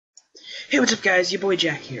Hey, what's up guys, your boy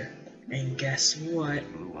Jack here. And guess what?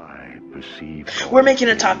 We're making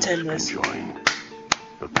a top 10 list.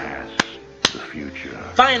 The past, the future.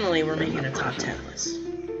 Finally, we're making a top 10 list.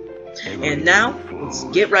 And now, let's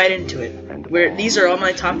get right into it. These are all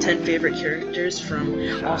my top 10 favorite characters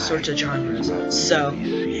from all sorts of genres. So,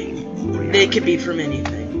 they could be from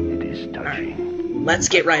anything. Alright, let's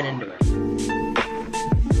get right into it.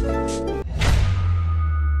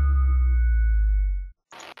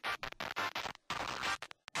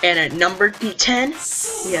 And at number 10,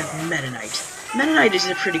 we have Meta Knight. Meta Knight is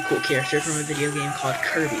a pretty cool character from a video game called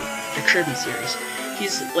Kirby, the Kirby series.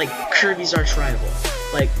 He's like Kirby's arch rival,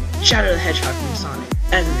 like Shadow the Hedgehog from Sonic,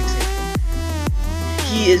 as an example.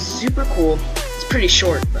 He is super cool. He's pretty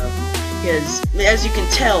short though. He has, as you can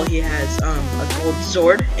tell, he has a gold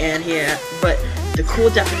sword, and but the cool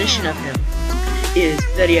definition of him is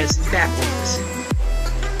that he has bat wings.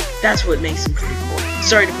 That's what makes him pretty cool.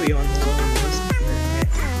 Sorry to put you on the low list.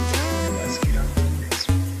 Let's get on to the next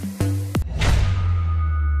one.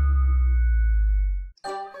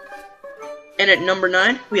 And at number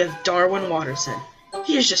 9, we have Darwin Watterson.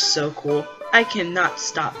 He is just so cool. I cannot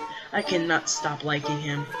stop liking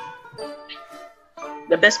him.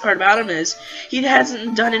 The best part about him is he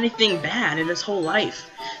hasn't done anything bad in his whole life.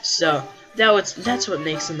 So that's what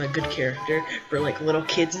makes him a good character for like little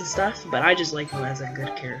kids and stuff. But I just like him as a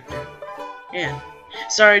good character. And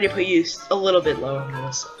sorry to put you a little bit low on the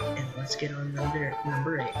list. And let's get on number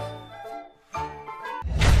 8.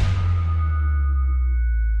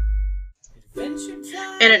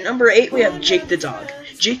 And at number 8, we have Jake the Dog.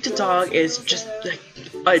 Jake the Dog is just like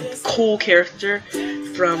a cool character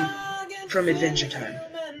from Adventure Time.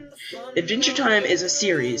 Adventure Time is a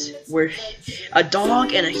series where a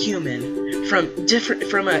dog and a human from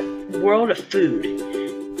a world of food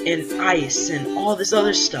and ice and all this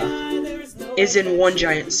other stuff is in one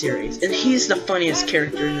giant series, and he's the funniest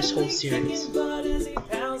character in this whole series.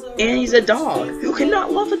 And he's a dog. Who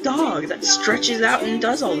cannot love a dog that stretches out and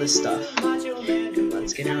does all this stuff? And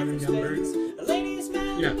let's get on to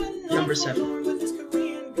number 7.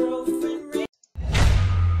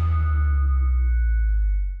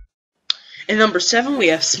 In number 7, we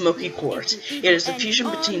have Smoky Quartz. It is a fusion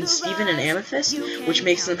between Steven and Amethyst, which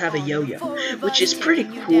makes them have a yo-yo, which is pretty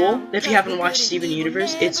cool. If you haven't watched Steven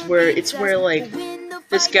Universe, it's where like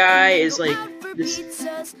this guy is like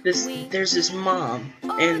there's this mom,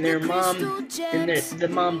 and the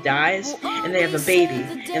mom dies, and they have a baby,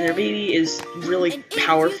 and their baby is really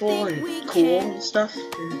powerful and cool and stuff,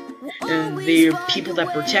 and they're people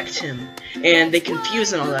that protect him, and they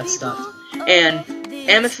confuse and all that stuff, and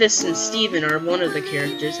Amethyst and Steven are one of the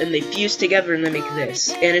characters, and they fuse together and they make this,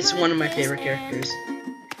 and it's one of my favorite characters.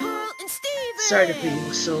 Sorry to put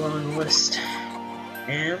you so low on the list.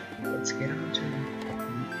 And let's get on to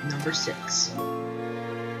number 6.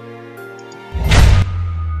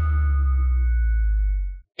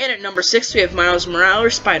 And at number 6, we have Miles Morales or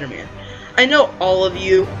Spider-Man. I know all of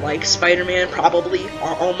you like Spider-Man, probably,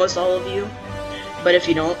 or almost all of you, but if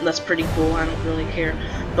you don't, that's pretty cool, I don't really care.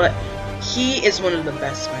 But he is one of the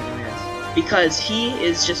best Spider-Mans, because he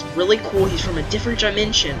is just really cool. He's from a different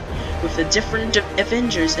dimension, with the different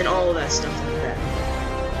Avengers and all of that stuff like that.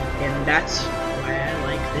 And that's why I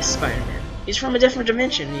like this Spider-Man. He's from a different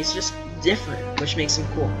dimension, he's just different, which makes him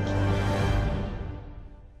cool.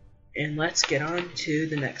 And let's get on to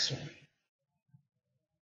the next one.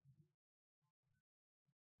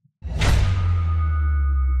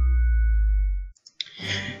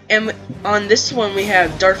 And on this one we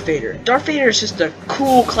have Darth Vader. Darth Vader is just a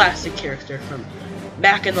cool classic character from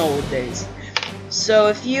back in the old days. So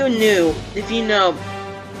if you know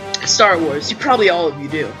Star Wars, probably all of you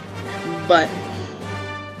do. But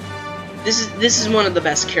this is one of the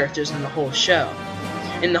best characters in the whole show.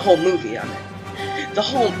 In the whole movie, I mean. The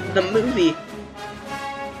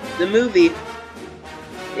movie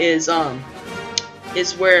is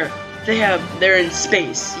where they're in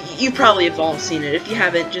space. You probably have all seen it. If you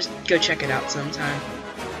haven't, just go check it out sometime.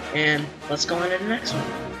 And let's go on to the next one.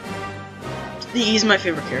 He's my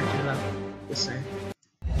favorite character though. Just saying.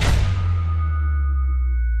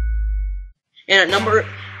 And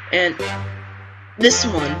this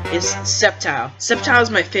one is Sceptile. Sceptile is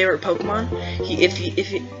my favorite Pokemon.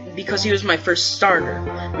 Because he was my first starter.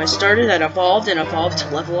 My starter that evolved to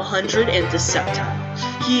level 100 into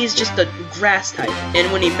Sceptile. He is just a grass type,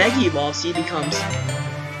 and when he Mega Evolves, he becomes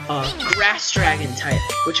a Grass Dragon type,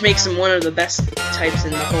 which makes him one of the best types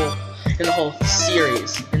in the whole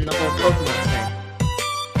series, in the whole Pokemon thing.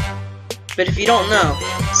 But if you don't know,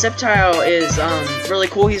 Sceptile is really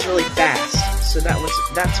cool. He's really fast, so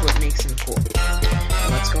that's what makes him cool.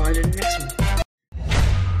 Let's go on to the next one.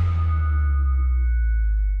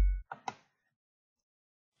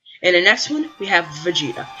 And the next one, we have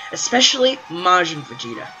Vegeta, especially Majin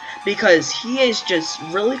Vegeta, because he is just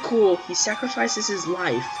really cool. He sacrifices his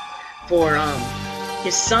life for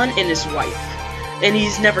his son and his wife, and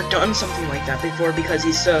he's never done something like that before because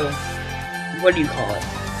he's so, what do you call it,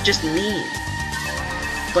 just mean.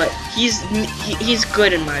 But he's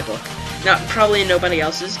good in my book, not probably nobody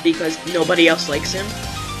else's because nobody else likes him.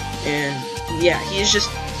 And yeah, he's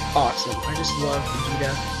just awesome. I just love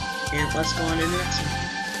Vegeta. And let's go on to the next one.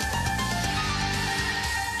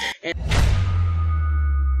 And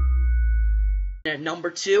at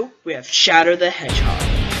number 2, we have Shadow the Hedgehog.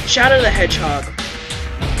 Shadow the Hedgehog.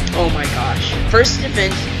 Oh my gosh. First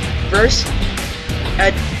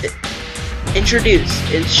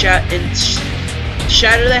introduced in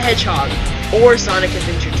Shadow the Hedgehog or Sonic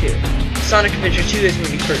Adventure 2. Sonic Adventure 2 is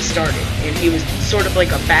when he first started, and he was sort of like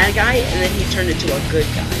a bad guy, and then he turned into a good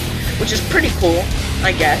guy, which is pretty cool,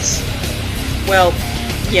 I guess. Well,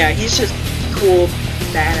 yeah, he's just cool,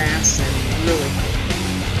 badass, and really cool.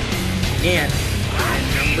 And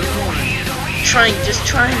number 1, just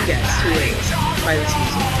try and guess who it is by this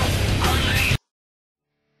music.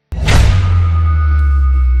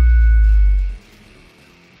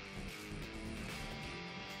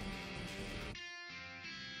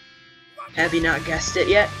 Have you not guessed it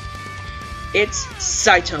yet? It's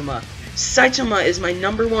Saitama. Saitama is my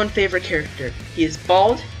number 1 favorite character. He is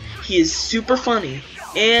bald, he is super funny,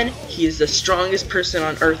 and he is the strongest person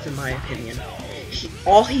on Earth in my opinion.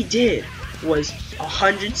 All he did was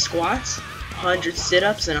 100 squats, 100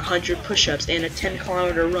 sit-ups, and 100 push-ups, and a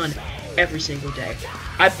 10-kilometer run every single day.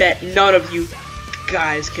 I bet none of you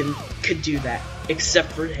guys could do that,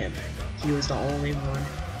 except for him. He was the only one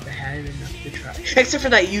that had enough to try. Except for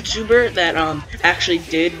that YouTuber that actually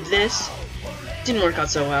did this. Didn't work out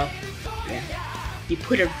so well. Yeah. He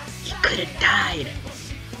could have died.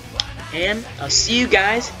 And I'll see you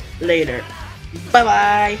guys later. Bye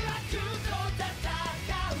bye.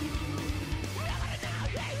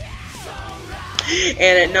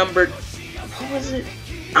 And at number, what was it?